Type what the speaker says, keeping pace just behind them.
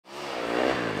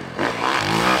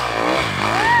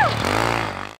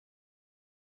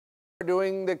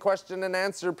Doing the question and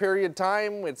answer period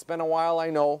time. It's been a while, I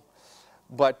know,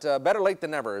 but better late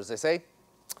than never, as they say.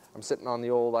 I'm sitting on the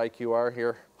old IQR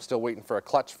here, still waiting for a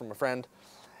clutch from a friend.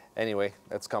 Anyway,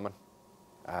 it's coming.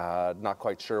 Not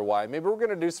quite sure why. Maybe we're going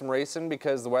to do some racing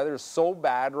because the weather is so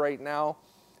bad right now,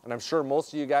 and I'm sure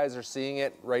most of you guys are seeing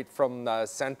it right from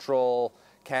central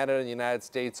Canada and the United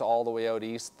States all the way out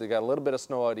east. They got a little bit of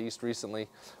snow out east recently,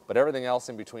 but everything else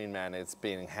in between, man, it's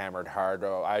being hammered hard.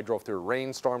 I drove through a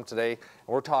rainstorm today, and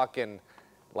we're talking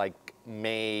like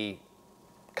May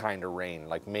kind of rain,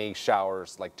 like May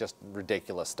showers, like just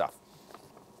ridiculous stuff.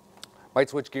 Might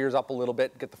switch gears up a little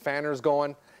bit, get the fanners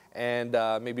going, and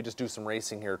maybe just do some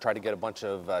racing here, try to get a bunch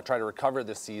of, try to recover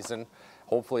this season.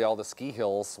 Hopefully all the ski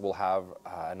hills will have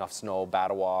enough snow,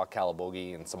 Battawa,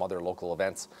 Calabogie, and some other local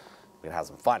events. We can have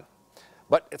some fun.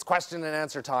 But it's question and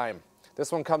answer time.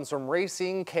 This one comes from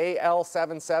Racing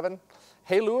KL77.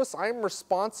 Hey Lewis, I'm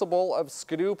responsible of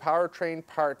Skidoo powertrain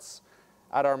parts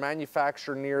at our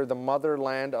manufacturer near the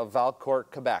motherland of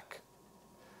Valcourt, Quebec.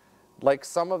 Like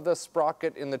some of the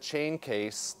sprocket in the chain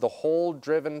case, the whole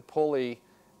driven pulley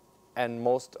and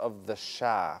most of the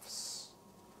shafts.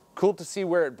 Cool to see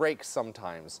where it breaks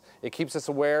sometimes. It keeps us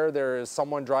aware there is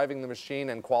someone driving the machine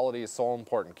and quality is so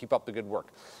important. Keep up the good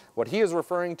work. What he is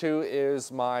referring to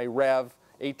is my Rev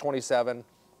 827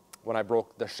 when I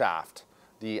broke the shaft,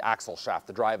 the axle shaft,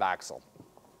 the drive axle.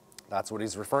 That's what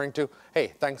he's referring to.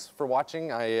 Hey, thanks for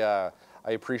watching. I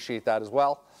appreciate that as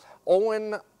well.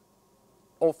 Owen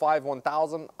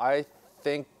 05-1000, I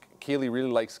think Keeley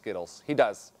really likes Skittles. He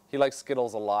does. He likes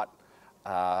Skittles a lot,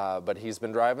 but he's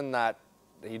been driving that.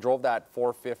 He drove that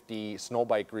 450 snow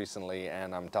bike recently,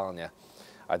 and I'm telling you,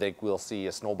 I think we'll see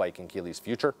a snow bike in Keeley's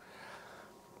future.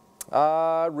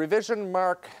 Revision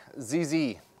Mark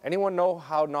ZZ. Anyone know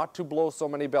how not to blow so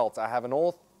many belts? I have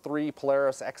an 03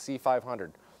 Polaris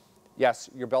XC500. Yes,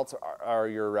 your belts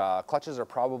your clutches are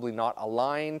probably not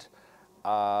aligned.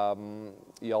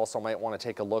 You also might want to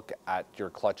take a look at your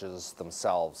clutches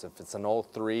themselves. If it's an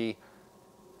 03,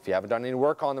 if you haven't done any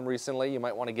work on them recently, you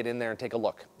might want to get in there and take a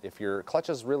look. If your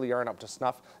clutches really aren't up to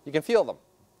snuff, you can feel them.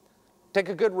 Take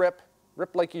a good rip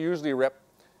like you usually rip.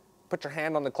 Put your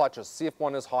hand on the clutches, see if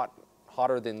one is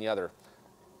hotter than the other.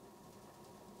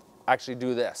 Actually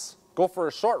do this. Go for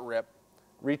a short rip,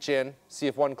 reach in, see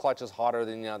if one clutch is hotter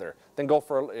than the other. Then go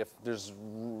for, if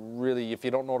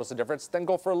you don't notice a difference, then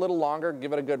go for a little longer,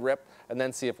 give it a good rip, and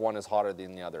then see if one is hotter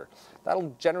than the other.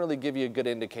 That'll generally give you a good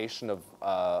indication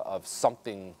of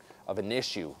something, of an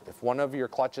issue. If one of your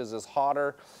clutches is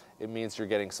hotter, it means you're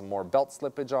getting some more belt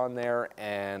slippage on there,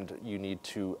 and you need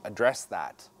to address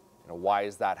that. You know, why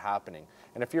is that happening?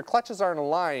 And if your clutches aren't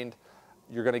aligned,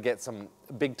 you're going to get some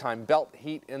big time belt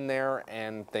heat in there,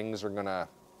 and things are going to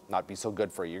not be so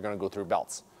good for you. You're going to go through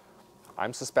belts.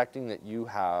 I'm suspecting that you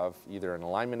have either an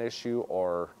alignment issue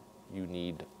or you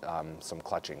need some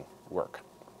clutching work.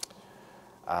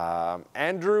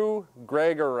 Andrew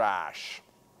Gregorash.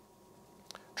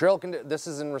 This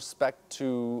is in respect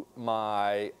to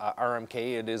my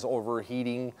RMK. It is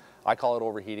overheating. I call it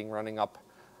overheating, running up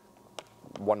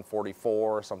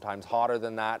 144, sometimes hotter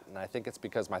than that. And I think it's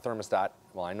because my thermostat,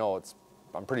 well,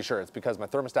 I'm pretty sure it's because my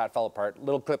thermostat fell apart.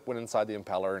 Little clip went inside the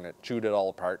impeller and it chewed it all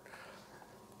apart.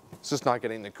 It's just not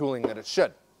getting the cooling that it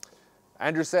should.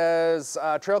 Andrew says,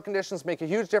 trail conditions make a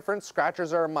huge difference.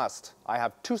 Scratchers are a must. I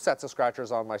have 2 sets of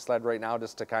scratchers on my sled right now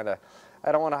just to kind of,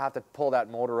 I don't want to have to pull that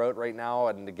motor out right now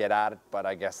and to get at it, but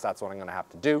I guess that's what I'm going to have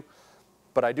to do.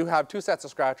 But I do have 2 sets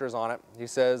of scratchers on it. He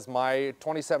says, my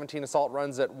 2017 Assault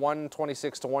runs at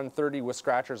 126 to 130 with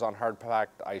scratchers on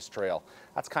hard-packed ice trail.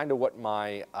 That's kind of what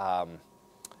my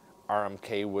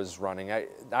RMK was running.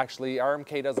 Actually,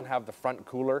 RMK doesn't have the front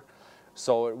cooler,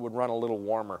 so it would run a little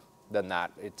warmer than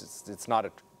that.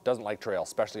 Doesn't like trail,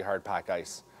 especially hard-packed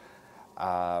ice.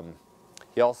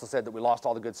 He also said that we lost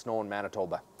all the good snow in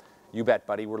Manitoba. You bet,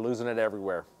 buddy. We're losing it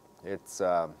everywhere. It's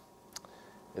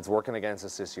working against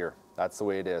us this year. That's the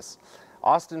way it is.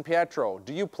 Austin Pietro,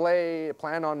 do you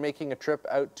plan on making a trip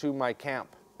out to my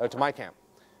camp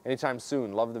anytime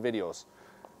soon? Love the videos.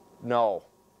 No,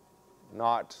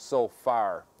 not so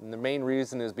far. And the main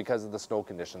reason is because of the snow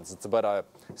conditions. It's about a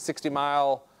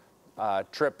 60-mile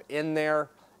trip in there,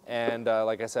 and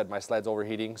like I said, my sled's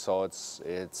overheating, so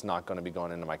it's not going to be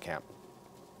going into my camp.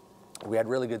 We had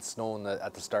really good snow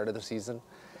at the start of the season.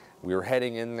 We were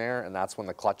heading in there, and that's when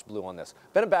the clutch blew on this.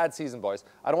 Been a bad season, boys.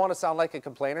 I don't want to sound like a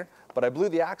complainer, but I blew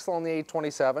the axle on the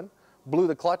 827, blew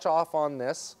the clutch off on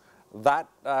this. That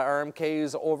RMK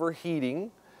is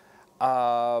overheating.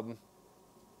 I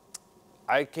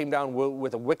came down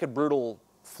with a wicked brutal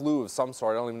flu of some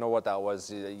sort. I don't even know what that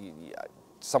was.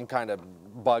 Some kind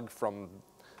of bug from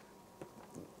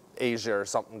Asia or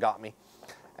something got me.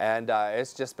 And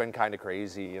it's just been kind of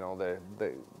crazy. You know,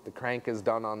 the crank is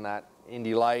done on that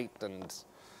Indy Light, and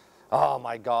oh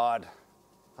my God.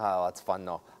 Oh, that's fun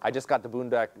though. I just got the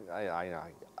Boondock,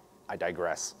 I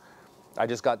digress. I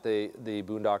just got the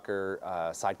Boondocker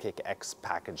Sidekick X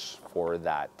package for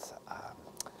that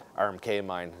RMK of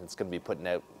mine. It's going to be putting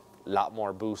out a lot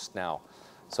more boost now.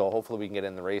 So hopefully we can get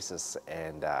in the races,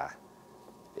 and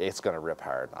it's going to rip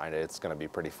hard. It's going to be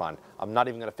pretty fun. I'm not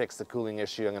even going to fix the cooling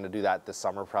issue. I'm going to do that this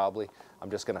summer probably. I'm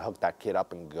just going to hook that kit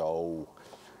up and go.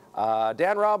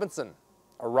 Dan Robinson,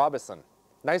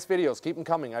 nice videos, keep them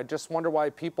coming. I just wonder why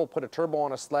people put a turbo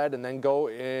on a sled and then go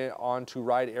on to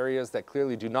ride areas that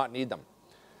clearly do not need them.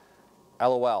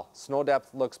 LOL, snow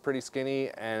depth looks pretty skinny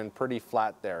and pretty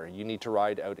flat there. You need to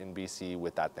ride out in BC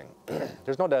with that thing.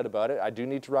 There's no doubt about it. I do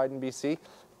need to ride in BC.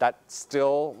 That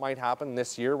still might happen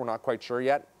this year. We're not quite sure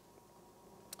yet.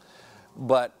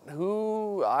 But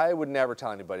I would never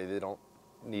tell anybody they don't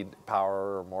need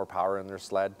power or more power in their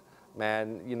sled.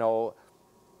 Man, you know,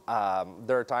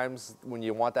 there are times when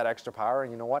you want that extra power,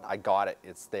 and you know what? I got it.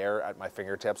 It's there at my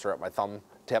fingertips or at my thumb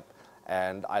tip,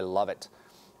 and I love it.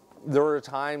 There were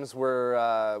times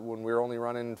where when we were only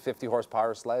running 50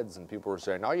 horsepower sleds, and people were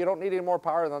saying, no, you don't need any more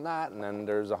power than that. And then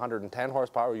there's 110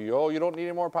 horsepower. Oh, you don't need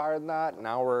any more power than that.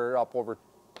 Now we're up over,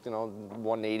 you know,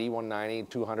 180, 190,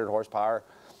 200 horsepower.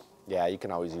 Yeah, you can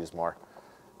always use more.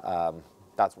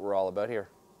 That's what we're all about here.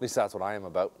 At least that's what I am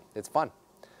about. It's fun.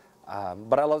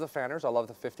 But I love the fanners. I love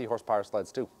the 50 horsepower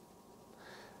sleds too.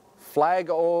 Flag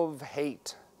of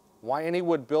hate. Why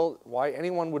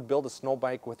anyone would build a snow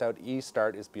bike without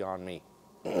e-start is beyond me.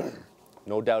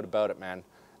 No doubt about it, man.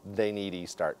 They need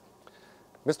e-start.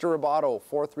 Mr. Roboto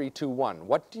 4321.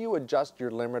 What do you adjust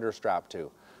your limiter strap to?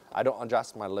 I don't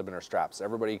adjust my limiter straps.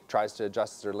 Everybody tries to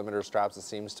adjust their limiter straps, it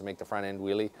seems, to make the front end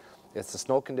wheelie. It's the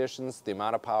snow conditions, the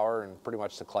amount of power, and pretty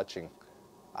much the clutching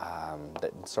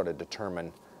that sort of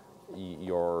determine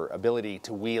your ability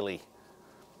to wheelie.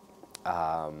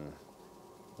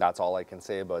 That's all I can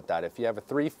say about that. If you have a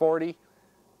 340,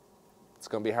 it's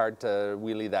going to be hard to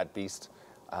wheelie that beast.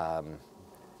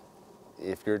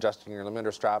 If you're adjusting your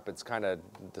limiter strap, it's kind of,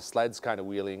 the sled's kind of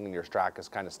wheeling and your strap is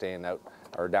kind of staying out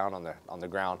or down on the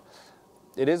ground.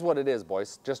 It is what it is,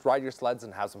 boys. Just ride your sleds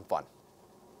and have some fun.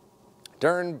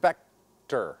 Darren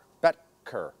Becker.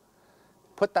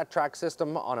 Put that track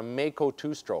system on a Mako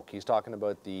 2-stroke. He's talking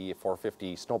about the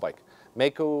 450 snow bike.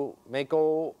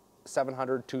 Mako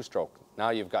 700 2-stroke.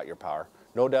 Now you've got your power.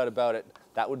 No doubt about it.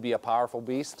 That would be a powerful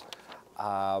beast.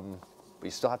 But you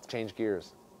still have to change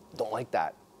gears. Don't like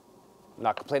that. I'm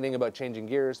not complaining about changing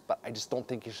gears, but I just don't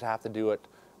think you should have to do it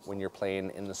when you're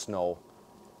playing in the snow.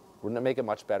 Wouldn't it make it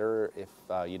much better if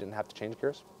you didn't have to change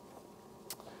gears?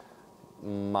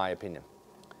 My opinion.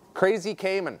 Crazy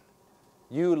Cayman.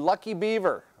 You lucky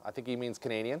beaver. I think he means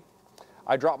Canadian.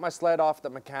 I dropped my sled off the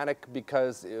mechanic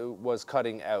because it was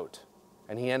cutting out,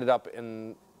 and he ended up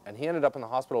in the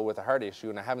hospital with a heart issue,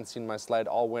 and I haven't seen my sled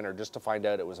all winter just to find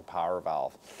out it was a power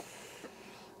valve.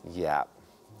 Yeah,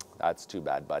 that's too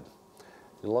bad, bud.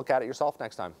 You look at it yourself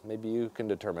next time. Maybe you can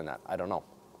determine that. I don't know.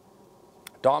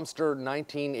 Domster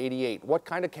 1988. What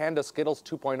kind of can does Skittles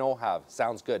 2.0 have?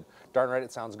 Sounds good. Darn right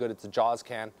it sounds good. It's a Jaws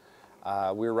can.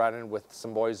 We were riding with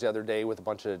some boys the other day with a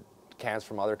bunch of cans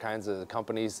from other kinds of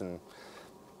companies, and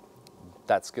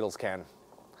that Skittles can,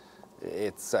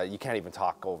 it's you can't even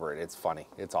talk over it. It's funny.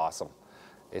 It's awesome.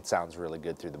 It sounds really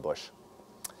good through the bush.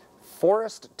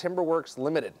 Forest Timberworks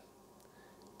Limited.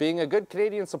 Being a good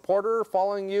Canadian supporter,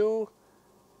 following you,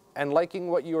 and liking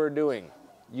what you are doing.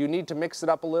 You need to mix it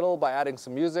up a little by adding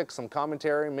some music, some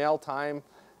commentary, mail time,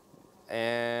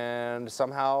 and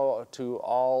somehow to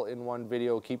all in one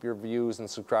video, keep your views and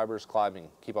subscribers climbing.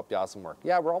 Keep up the awesome work.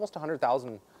 Yeah, we're almost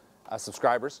 100,000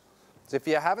 subscribers. So if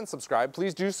you haven't subscribed,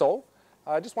 please do so.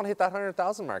 I just want to hit that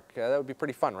 100,000 mark. That would be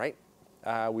pretty fun, right?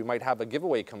 We might have a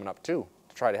giveaway coming up too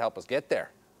to try to help us get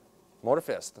there.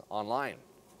 Motorfist online.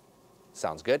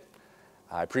 Sounds good.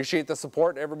 I appreciate the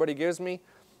support everybody gives me.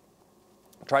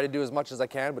 Try to do as much as I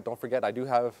can, but don't forget I do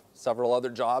have several other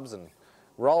jobs, and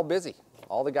we're all busy.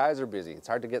 All the guys are busy. It's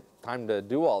hard to get time to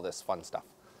do all this fun stuff.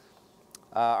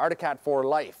 Articat for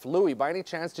life. Louis, by any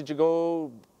chance did you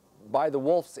go by the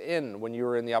Wolf's Inn when you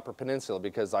were in the Upper Peninsula?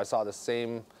 Because I saw the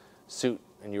same suit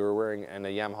and you were wearing a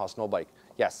Yamaha snow bike.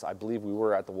 Yes, I believe we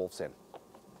were at the Wolf's Inn.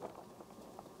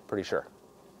 Pretty sure.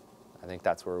 I think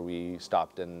that's where we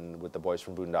stopped in with the boys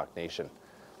from Boondock Nation.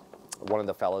 One of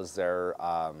the fellas there,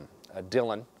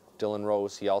 Dylan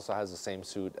Rose, he also has the same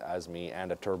suit as me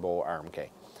and a turbo RMK.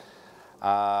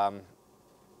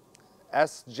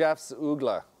 S. Jeff's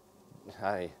Oogla.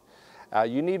 Hi.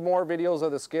 You need more videos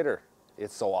of the skidder.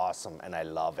 It's so awesome, and I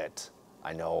love it.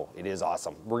 I know, it is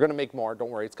awesome. We're going to make more. Don't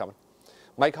worry, it's coming.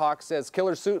 Mike Hawk says,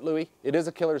 killer suit, Louis. It is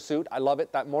a killer suit. I love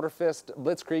it. That Motorfist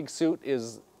Blitzkrieg suit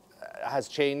has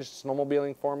changed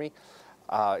snowmobiling for me.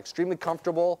 Extremely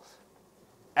comfortable.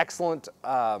 Excellent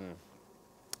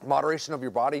moderation of your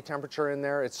body temperature in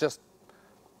there. It's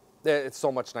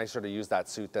so much nicer to use that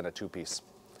suit than a two-piece.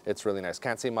 It's really nice.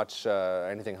 Can't say much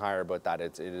anything higher about that.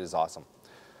 It is awesome.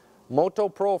 Moto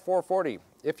Pro 440.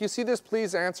 If you see this,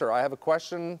 please answer. I have a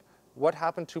question. What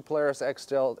happened to Polaris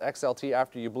XLT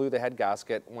after you blew the head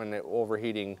gasket when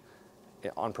overheating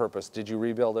on purpose? Did you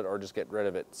rebuild it or just get rid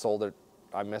of it? Sold it?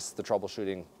 I missed the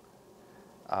troubleshooting.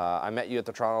 I met you at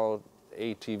the Toronto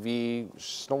ATV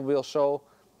snowmobile show.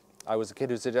 I was a kid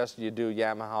who suggested you do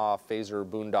Yamaha Phaser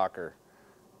Boondocker,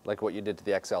 like what you did to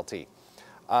the XLT.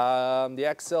 The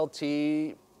XLT...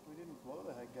 We didn't blow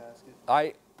the head gasket.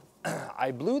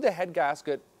 I blew the head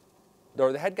gasket,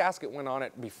 or the head gasket went on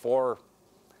it before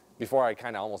I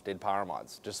kind of almost did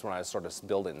PowerModz, just when I was sort of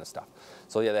building this stuff.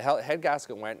 So yeah, the head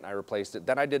gasket went and I replaced it.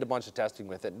 Then I did a bunch of testing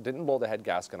with it. Didn't blow the head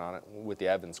gasket on it with the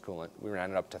Evans coolant. We ran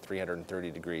it up to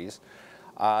 330 degrees.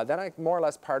 Then I more or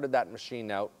less parted that machine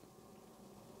out.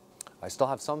 I still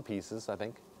have some pieces, I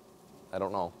think. I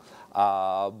don't know.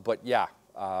 But yeah,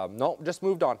 no, just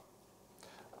moved on.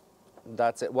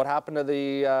 That's it. What happened to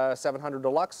the 700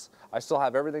 Deluxe? I still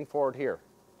have everything for it here.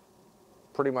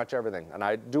 Pretty much everything. And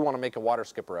I do want to make a water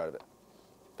skipper out of it.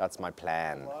 That's my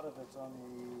plan. A lot of it's on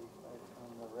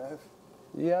the Rev.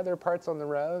 Yeah, there are parts on the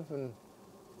Rev. And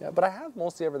yeah, but I have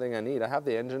mostly everything I need. I have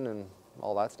the engine and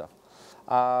all that stuff.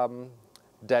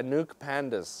 Danuk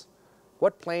Pandas.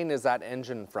 What plane is that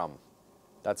engine from?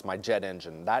 That's my jet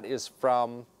engine. That is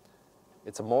from,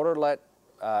 it's a Motorlet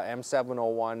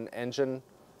M701 engine.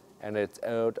 And it's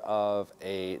out of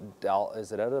a,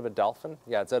 is it out of a Dolphin?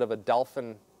 Yeah, it's out of a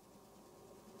Dolphin.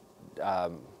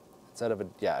 It's out of a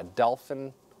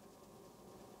Dolphin.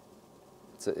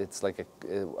 It's like a,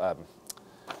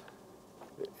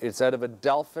 it's out of a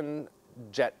Dolphin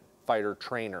jet fighter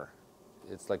trainer.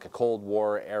 It's like a Cold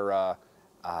War era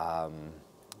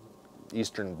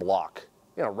Eastern Bloc,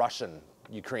 you know, Russian,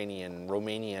 Ukrainian,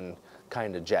 Romanian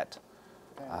kind of jet.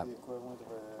 Kind of the equivalent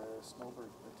of a snowbird,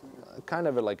 a Tudor. Kind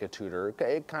of like a Tudor.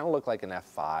 It kind of looked like an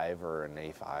F5 or an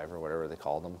A5 or whatever they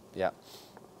call them. Yeah.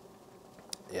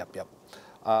 Yep.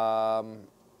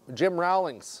 Jim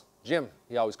Rowlings. Jim,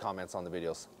 he always comments on the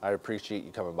videos. I appreciate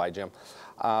you coming by, Jim.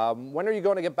 When are you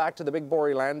going to get back to the Big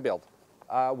Bory land build?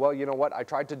 Well, you know what? I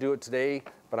tried to do it today,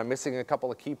 but I'm missing a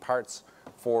couple of key parts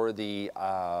for the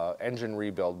engine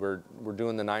rebuild. We're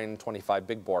doing the 925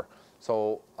 Big Bore.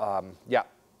 So, yeah,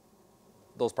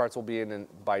 those parts will be in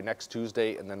by next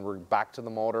Tuesday, and then we're back to the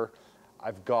motor.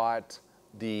 I've got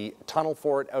the tunnel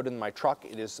for it out in my truck.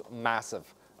 It is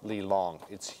massively long.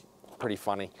 It's pretty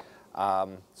funny.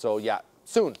 So yeah,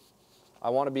 soon. I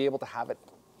want to be able to have it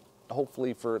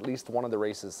hopefully for at least one of the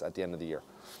races at the end of the year.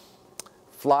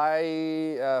 Flexies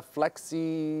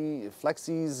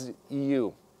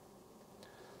EU.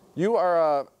 You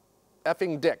are a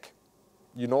effing dick.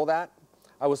 You know that?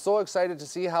 I was so excited to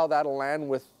see how that'll land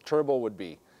with turbo would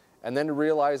be, and then to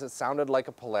realize it sounded like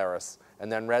a Polaris,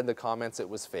 and then read the comments it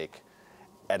was fake.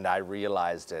 And I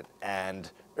realized it,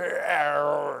 and that's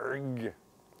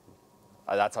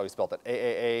how he spelled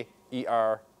it.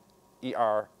 AAAERERAERGGGH ...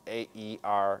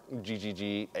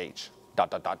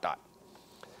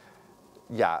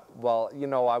 Yeah, well, you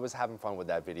know, I was having fun with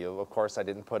that video. Of course, I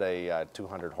didn't put a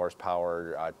 200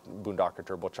 horsepower Boondocker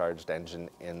turbocharged engine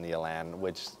in the Elan,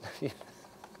 which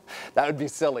that would be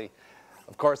silly.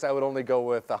 Of course, I would only go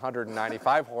with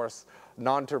 195 horse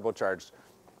non-turbocharged.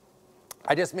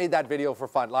 I just made that video for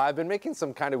fun. I've been making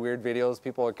some kind of weird videos.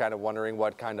 People are kind of wondering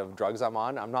what kind of drugs I'm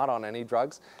on. I'm not on any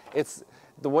drugs. It's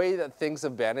the way that things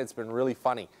have been. It's been really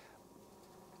funny.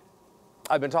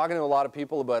 I've been talking to a lot of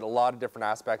people about a lot of different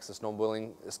aspects of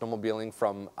snowmobiling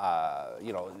from,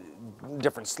 you know,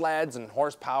 different sleds and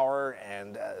horsepower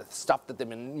and stuff that they've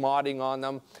been modding on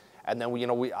them. And then, you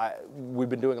know, we've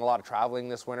been doing a lot of traveling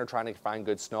this winter, trying to find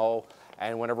good snow.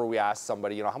 And whenever we ask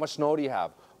somebody, you know, how much snow do you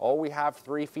have? Oh, we have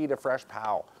 3 feet of fresh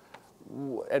POW.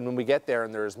 And when we get there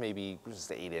and there's maybe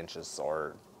just 8 inches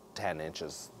or 10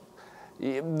 inches,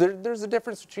 there's a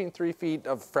difference between 3 feet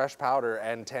of fresh powder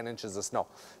and 10 inches of snow.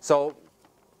 So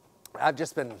I've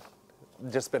just been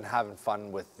having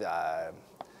fun with that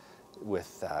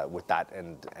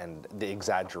and the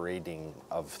exaggerating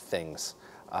of things.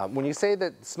 When you say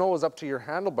that snow is up to your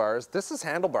handlebars, this is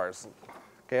handlebars.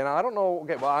 Okay, and I don't know.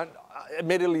 Okay, well,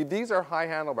 admittedly, these are high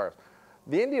handlebars.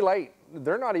 The Indy Light,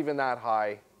 they're not even that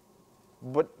high.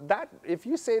 But that, if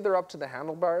you say they're up to the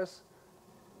handlebars,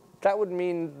 that would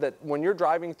mean that when you're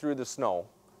driving through the snow,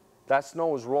 that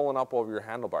snow is rolling up over your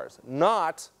handlebars,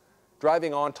 not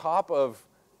driving on top of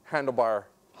handlebar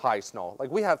high snow.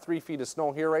 Like we have 3 feet of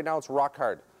snow here right now, it's rock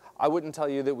hard. I wouldn't tell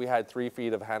you that we had 3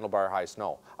 feet of handlebar high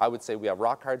snow. I would say we have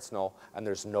rock hard snow and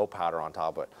there's no powder on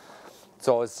top of it.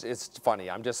 So it's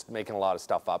funny, I'm just making a lot of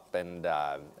stuff up, and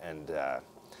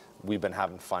we've been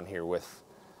having fun here with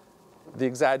the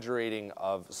exaggerating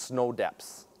of snow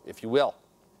depths, if you will.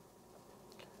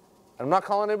 I'm not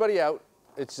calling anybody out,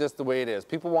 it's just the way it is.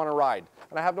 People want to ride,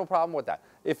 and I have no problem with that.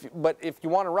 But if you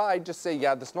want to ride, just say,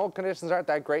 yeah, the snow conditions aren't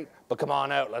that great, but come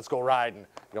on out, let's go riding.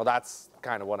 You know, that's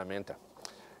kind of what I'm into.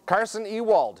 Carson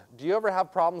Ewald, do you ever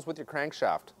have problems with your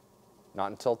crankshaft?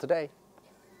 Not until today.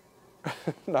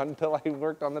 Not until I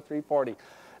worked on the 340.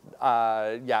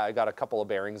 Yeah, I got a couple of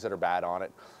bearings that are bad on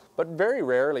it. But very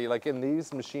rarely, like in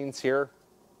these machines here,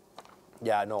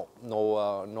 yeah,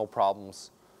 no problems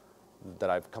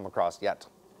that I've come across yet.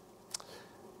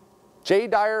 J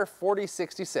Dyer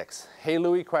 4066. Hey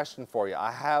Louis, question for you.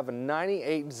 I have a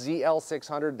 98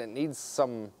 ZL600 that needs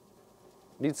some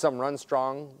run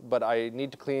strong, but I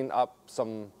need to clean up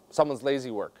someone's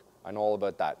lazy work. I know all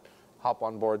about that. Hop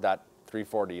on board that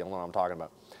 340, you'll know what I'm talking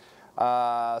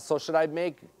about. So should I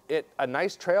make it a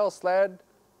nice trail sled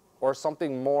or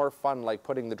something more fun like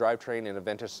putting the drivetrain in a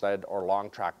vintage sled or long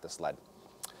track the sled?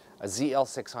 A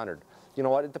ZL600. You know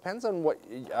what, it depends on what,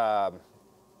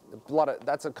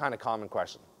 that's a kind of common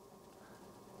question.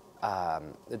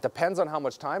 It depends on how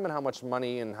much time and how much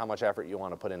money and how much effort you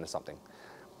want to put into something.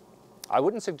 I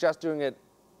wouldn't suggest doing it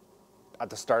at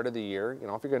the start of the year. You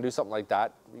know, if you're going to do something like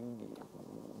that,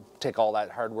 take all that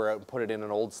hardware out and put it in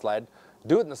an old sled.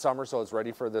 Do it in the summer so it's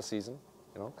ready for this season.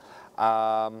 You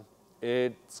know,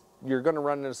 you're going to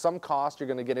run into some cost. You're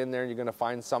going to get in there and you're going to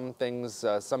find some things,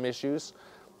 some issues.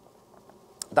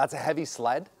 That's a heavy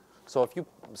sled. So if you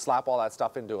slap all that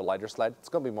stuff into a lighter sled, it's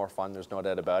going to be more fun. There's no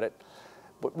doubt about it.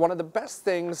 But one of the best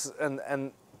things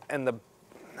and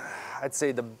I'd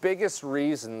say the biggest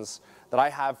reasons that I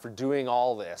have for doing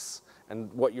all this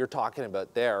and what you're talking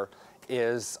about there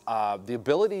is the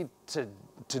ability to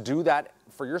do that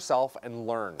for yourself and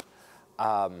learn.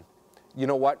 You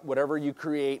know what, whatever you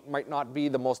create might not be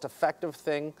the most effective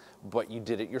thing, but you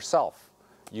did it yourself.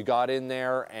 You got in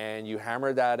there and you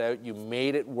hammered that out, you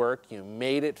made it work, you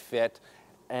made it fit,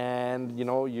 and you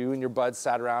know, you and your buds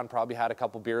sat around, probably had a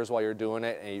couple beers while you're doing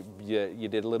it, and you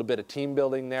did a little bit of team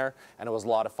building there, and it was a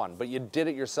lot of fun. But you did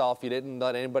it yourself, you didn't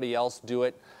let anybody else do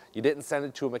it, you didn't send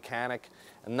it to a mechanic,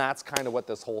 and that's kind of what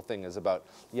this whole thing is about.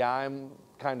 Yeah, I'm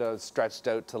kind of stretched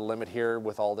out to the limit here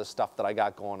with all this stuff that I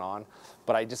got going on,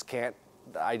 but I just can't,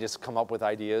 I just come up with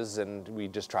ideas and we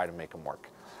just try to make them work.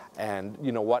 And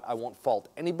you know what, I won't fault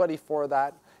anybody for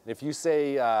that. And if you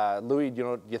say, Louis, you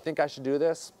know, you think I should do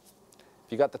this?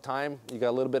 If you got the time, you got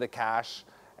a little bit of cash,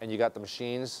 and you got the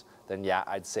machines, then yeah,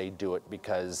 I'd say do it,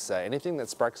 because anything that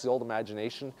sparks the old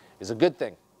imagination is a good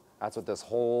thing. That's what this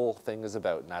whole thing is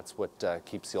about, and that's what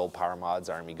keeps the old PowerModz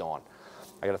army going.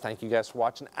 I gotta thank you guys for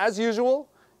watching. As usual,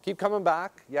 keep coming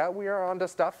back. Yeah, we are on to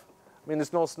stuff. I mean,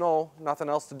 there's no snow, nothing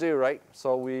else to do, right?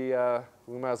 So we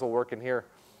might as well work in here.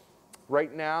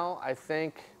 Right now, I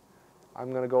think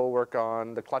I'm gonna go work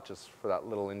on the clutches for that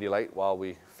little Indy Light while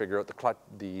we figure out the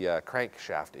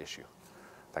crankshaft issue.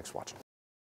 Thanks for watching.